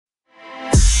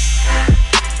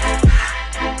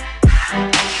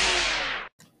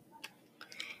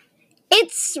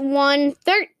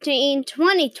1/13,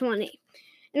 2020.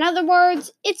 In other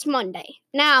words, it's Monday.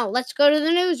 Now, let's go to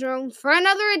the newsroom for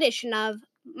another edition of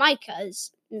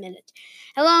Micah's Minute.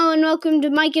 Hello and welcome to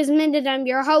Micah's Minute. I'm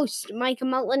your host, Micah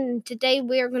Mullen, and today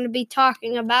we are going to be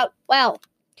talking about,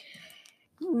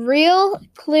 real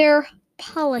clear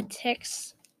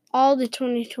politics, all the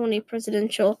 2020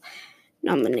 presidential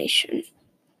nomination,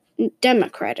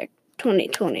 Democratic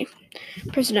 2020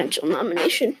 presidential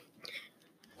nomination.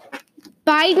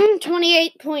 Biden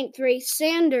 28.3,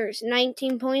 Sanders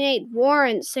 19.8,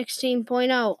 Warren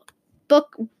 16.0,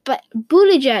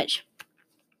 Buttigieg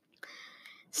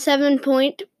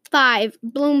 7.5,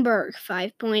 Bloomberg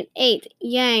 5.8,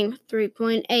 Yang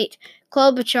 3.8,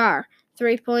 Klobuchar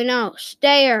 3.0,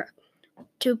 Steyer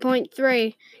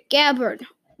 2.3, Gabbard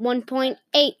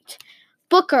 1.8,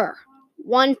 Booker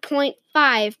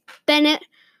 1.5, Bennett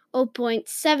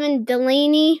 0.7,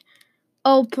 Delaney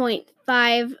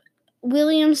 0.5,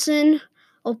 Williamson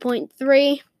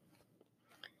 0.3,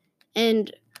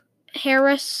 and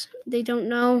Harris, they don't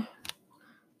know.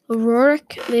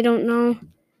 O'Rourke, they don't know.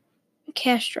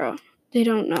 Castro, they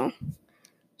don't know.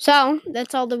 So,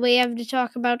 that's all that we have to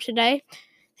talk about today.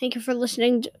 Thank you for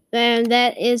listening, and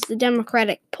that is the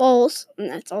Democratic polls, and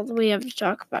that's all that we have to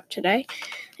talk about today.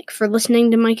 Thank you for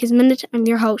listening to Micah's Minute. I'm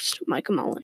your host, Micah Mullen.